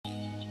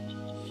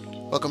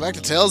Welcome back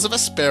to Tales of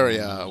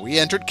Vesperia. We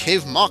entered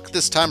Cave Mock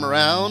this time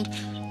around.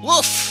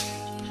 Woof!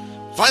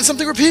 Find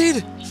something,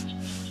 repeat!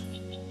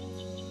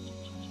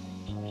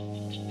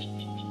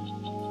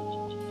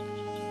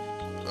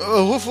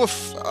 Oh, woof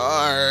woof.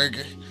 Arg.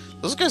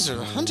 Those guys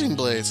are hunting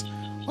blades.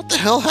 What the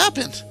hell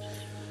happened?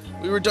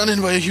 We were done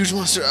in by a huge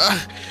monster.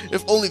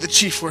 If only the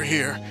chief were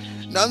here.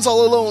 Nan's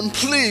all alone,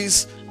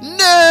 please.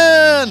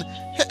 Nan!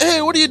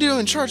 Hey, what are you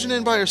doing charging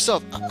in by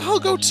yourself? I'll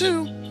go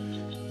too.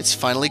 It's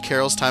finally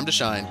Karol's time to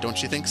shine,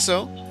 don't you think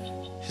so?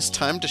 His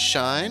time to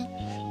shine?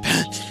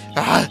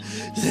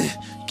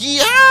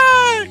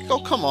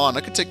 Oh, come on.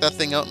 I could take that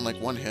thing out in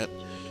like one hit.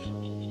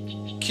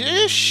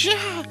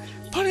 Kisha!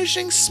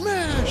 Punishing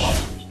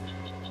smash!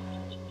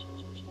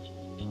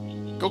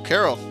 Go,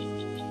 Karol.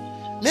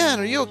 Nan,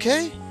 are you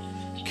okay?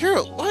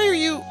 Karol, why are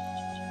you...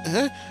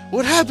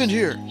 What happened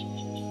here?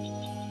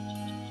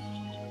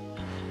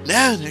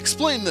 Nan,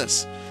 explain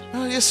this.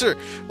 Oh, yes, sir.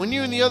 When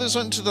you and the others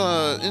went to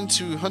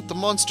hunt the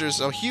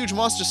monsters, a huge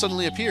monster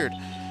suddenly appeared.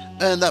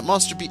 And that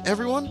monster beat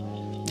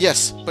everyone?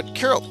 Yes, but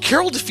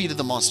Karol defeated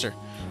the monster.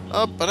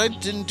 But I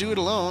didn't do it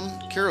alone.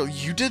 Karol,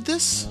 you did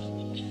this? ...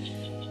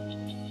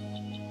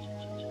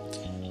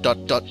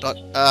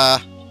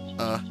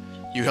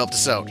 You helped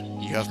us out.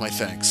 You have my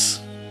thanks.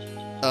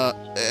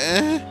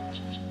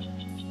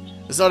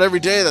 It's not every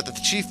day that the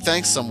chief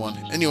thanks someone.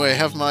 Anyway, you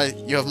have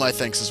my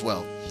thanks as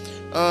well.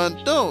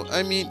 No,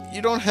 I mean,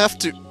 you don't have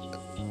to...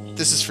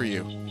 This is for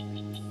you.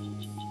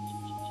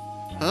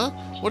 Huh?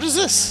 What is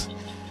this?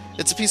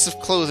 It's a piece of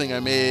clothing I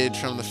made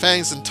from the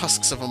fangs and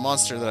tusks of a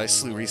monster that I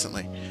slew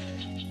recently.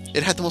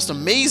 It had the most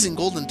amazing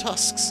golden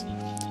tusks.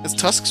 Its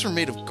tusks were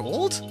made of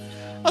gold?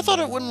 I thought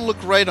it wouldn't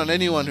look right on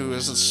anyone who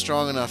isn't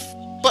strong enough,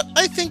 but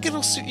I think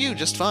it'll suit you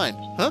just fine.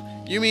 Huh?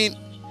 You mean...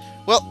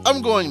 Well,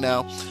 I'm going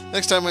now.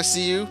 Next time I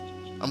see you,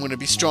 I'm going to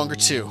be stronger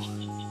too.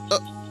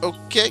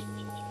 Okay.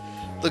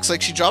 Looks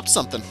like she dropped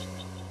something.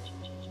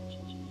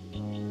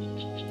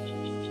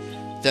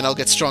 Then I'll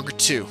get stronger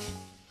too.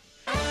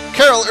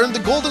 Karol earned the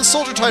Golden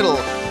Soldier title,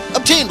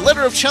 obtained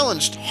Letter of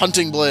Challenge,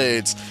 Hunting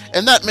Blades,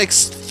 and that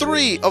makes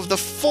 3 of the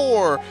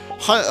 4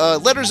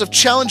 letters of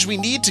challenge we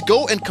need to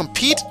go and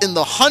compete in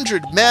the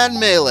 100-man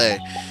melee.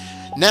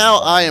 Now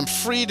I am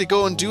free to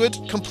go and do it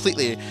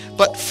completely.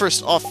 But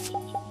first off,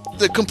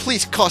 the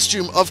complete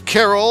costume of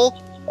Karol.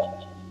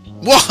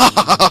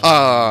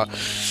 Wahahaha!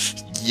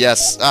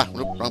 Yes.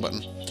 Nope, wrong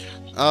button.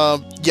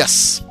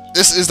 Yes.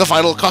 This is the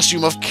final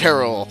costume of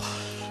Karol.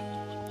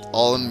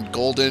 All in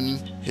golden,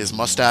 his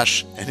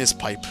mustache, and his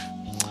pipe.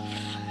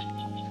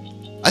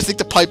 I think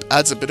the pipe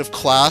adds a bit of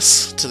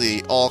class to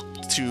the all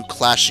too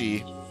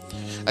clashy...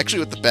 Actually,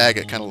 with the bag,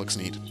 it kind of looks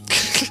neat.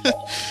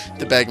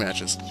 The bag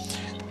matches.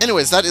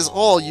 Anyways, that is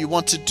all you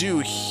want to do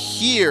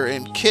here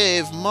in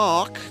Cave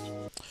Mock.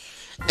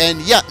 And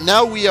yeah,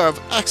 now we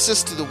have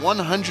access to the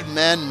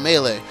 100-man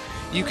melee.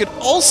 You could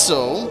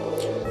also...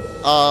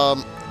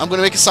 I'm going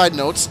to make a side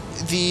note.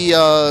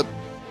 The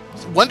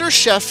Wonder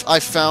Chef I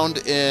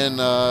found in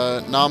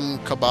Nam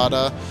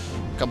Kabada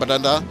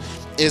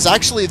is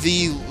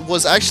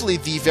was actually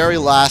the very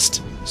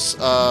last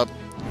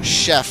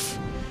chef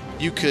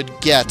you could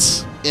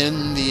get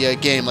in the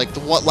game, like the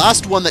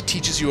last one that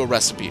teaches you a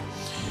recipe.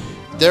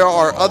 There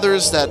are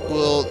others that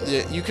will...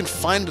 You can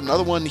find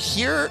another one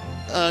here.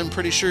 I'm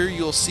pretty sure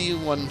you'll see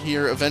one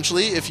here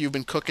eventually if you've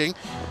been cooking.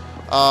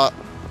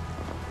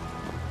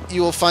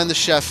 You will find the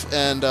chef,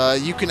 and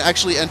you can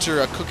actually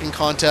enter a cooking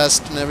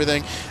contest and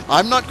everything.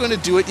 I'm not going to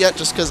do it yet,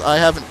 just because I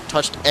haven't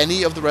touched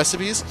any of the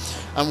recipes.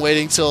 I'm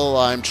waiting till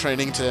I'm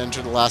training to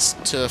enter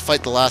to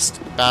fight the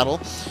last battle,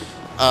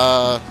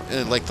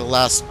 like the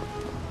last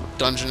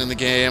dungeon in the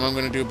game. I'm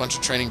going to do a bunch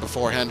of training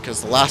beforehand,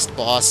 because the last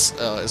boss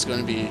is going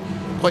to be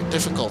quite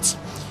difficult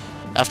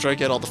after I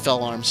get all the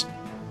fell arms.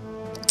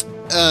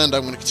 And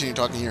I'm going to continue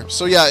talking here.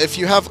 So yeah, if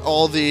you have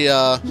all the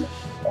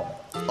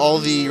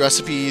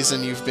recipes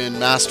and you've been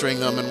mastering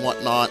them and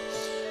whatnot,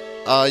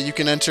 you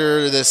can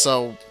enter this.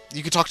 You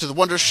can talk to the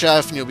Wonder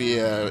Chef, and you'll be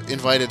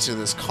invited to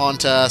this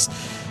contest.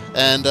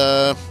 And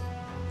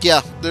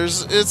yeah,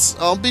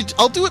 I'll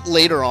do it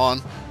later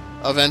on,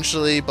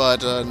 eventually,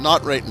 but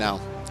not right now.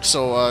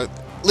 So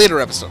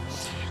later episode.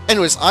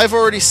 Anyways, I've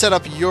already set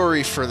up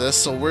Yuri for this,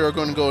 so we're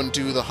going to go and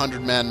do the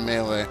 100-man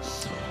melee.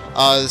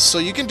 So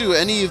you can do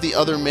any of the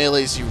other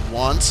melees you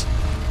want,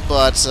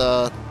 but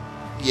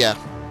yeah.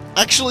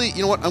 Actually,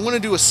 you know what? I'm going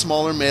to do a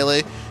smaller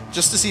melee,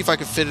 just to see if I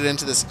can fit it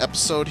into this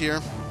episode here.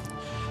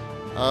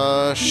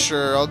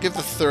 Sure, I'll give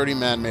the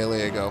 30-man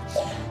melee a go.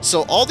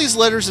 So all these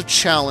letters of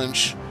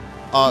challenge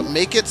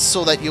make it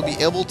so that you'll be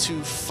able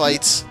to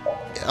fight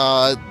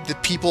the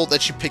people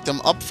that you pick them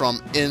up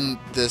from in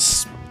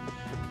this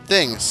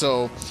thing.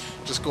 So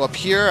just go up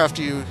here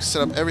after you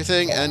set up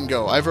everything and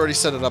go. I've already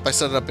set it up. I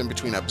set it up in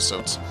between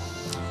episodes.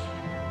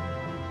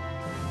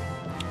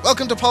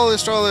 Welcome to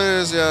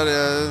Polyastrolers,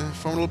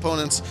 formidable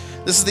opponents.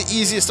 This is the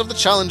easiest of the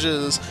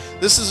challenges.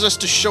 This is just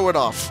to show it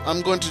off.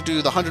 I'm going to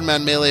do the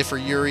 100-man melee for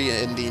Yuri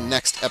in the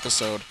next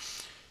episode.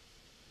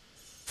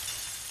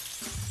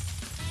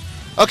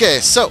 Okay,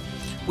 so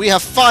We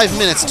have 5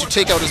 minutes to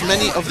take out as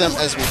many of them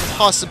as we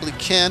possibly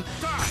can.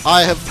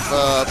 I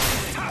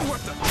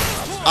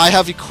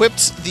have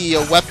equipped the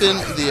weapon,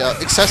 the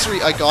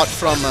accessory I got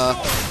from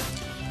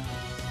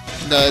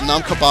the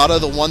Namkabata,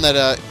 the one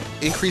that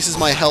increases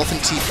my health and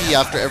TP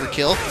after every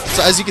kill.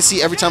 So as you can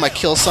see, every time I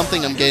kill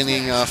something, I'm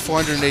gaining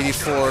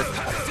 484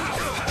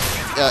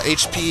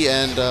 HP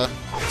and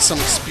some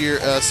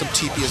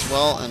TP as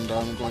well. And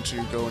I'm going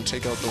to go and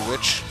take out the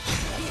witch.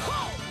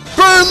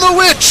 Burn the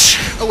witch!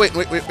 Oh wait.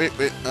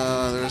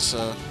 There's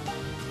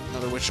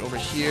another witch over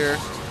here.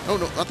 Oh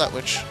no, not that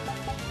witch.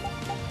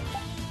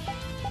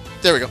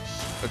 There we go.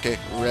 Okay,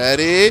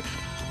 ready?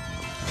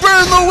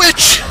 Burn the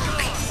witch!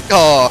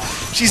 Oh,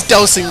 she's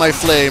dousing my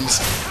flames.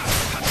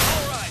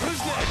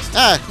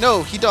 Ah,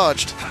 no, he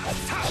dodged.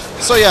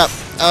 So yeah,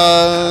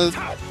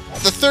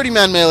 the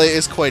 30-man melee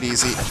is quite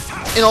easy.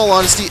 In all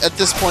honesty, at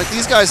this point,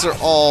 these guys are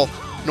all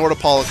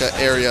Nordopolica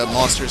area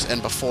monsters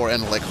and before,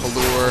 and like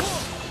Halur.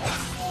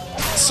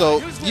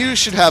 So you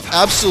should have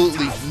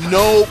absolutely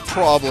no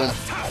problem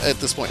at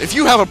this point. If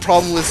you have a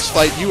problem with this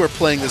fight, you are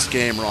playing this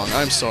game wrong.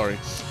 I'm sorry.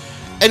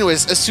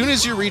 Anyways, as soon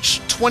as you reach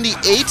 28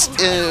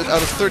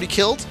 out of 30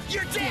 killed,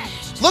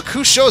 look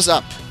who shows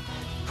up.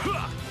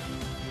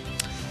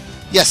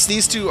 Yes,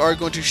 these two are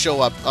going to show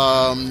up.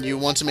 You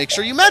want to make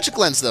sure you magic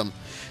lens them.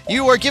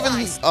 You are given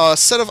a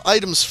set of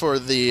items for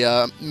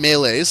the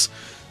melees.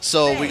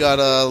 So we got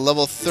a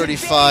level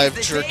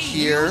 35 jerk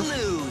here.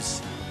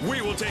 We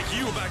will take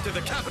you back to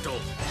the capital.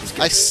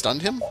 I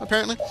stunned him,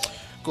 apparently.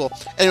 Cool.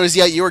 Anyways,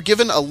 yeah, you are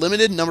given a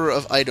limited number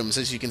of items,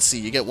 as you can see.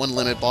 You get one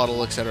limit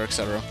bottle, etc.,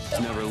 etc.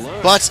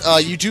 But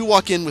you do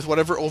walk in with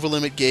whatever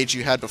overlimit gauge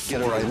you had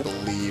before, I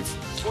believe.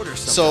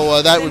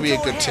 So that would be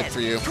a good tip for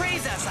you.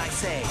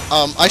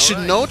 I should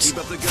note,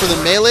 for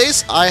the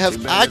melees, I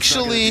have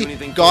actually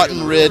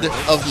gotten rid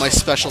of my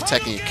special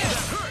technique.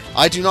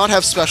 I do not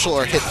have special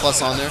or hit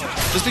plus on there,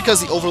 just because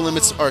the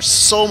overlimits are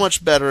so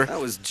much better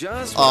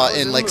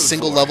in like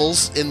single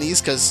levels in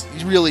these, because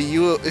really,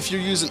 if you're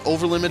using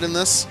overlimit in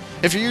this,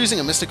 if you're using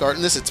a Mystic Art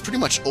in this, it's pretty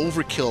much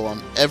overkill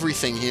on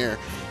everything here,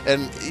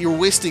 and you're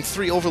wasting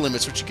 3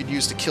 overlimits, which you could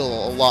use to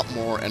kill a lot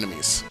more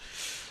enemies.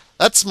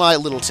 That's my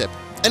little tip.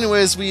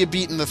 Anyways, we have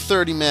beaten the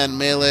 30-man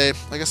melee.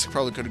 I guess I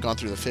probably could have gone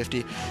through the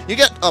 50. You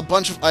get a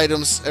bunch of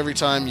items every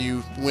time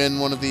you win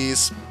one of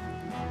these.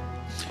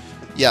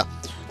 Yeah.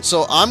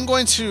 So I'm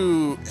going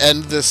to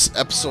end this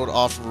episode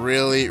off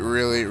really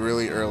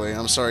early.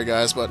 I'm sorry,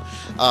 guys, but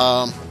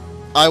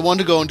I want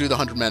to go and do the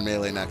 100-man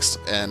melee next,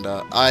 and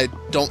I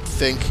don't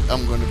think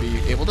I'm going to be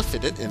able to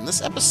fit it in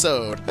this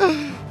episode.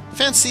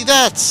 Fancy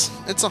that!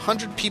 It's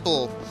 100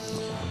 people.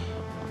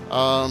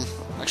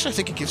 Actually, I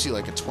think it gives you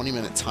like a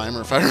 20-minute timer,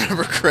 if I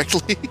remember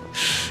correctly.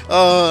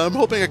 I'm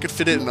hoping I could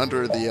fit it in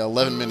under the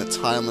 11-minute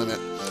time limit.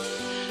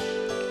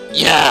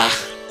 Yeah!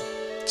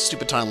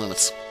 Stupid time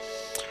limits.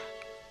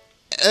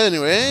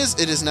 Anyways,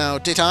 it is now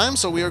daytime,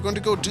 so we are going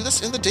to go do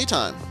this in the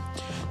daytime.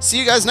 See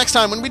you guys next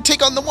time when we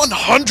take on the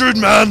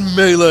 100-man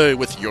melee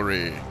with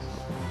Yuri.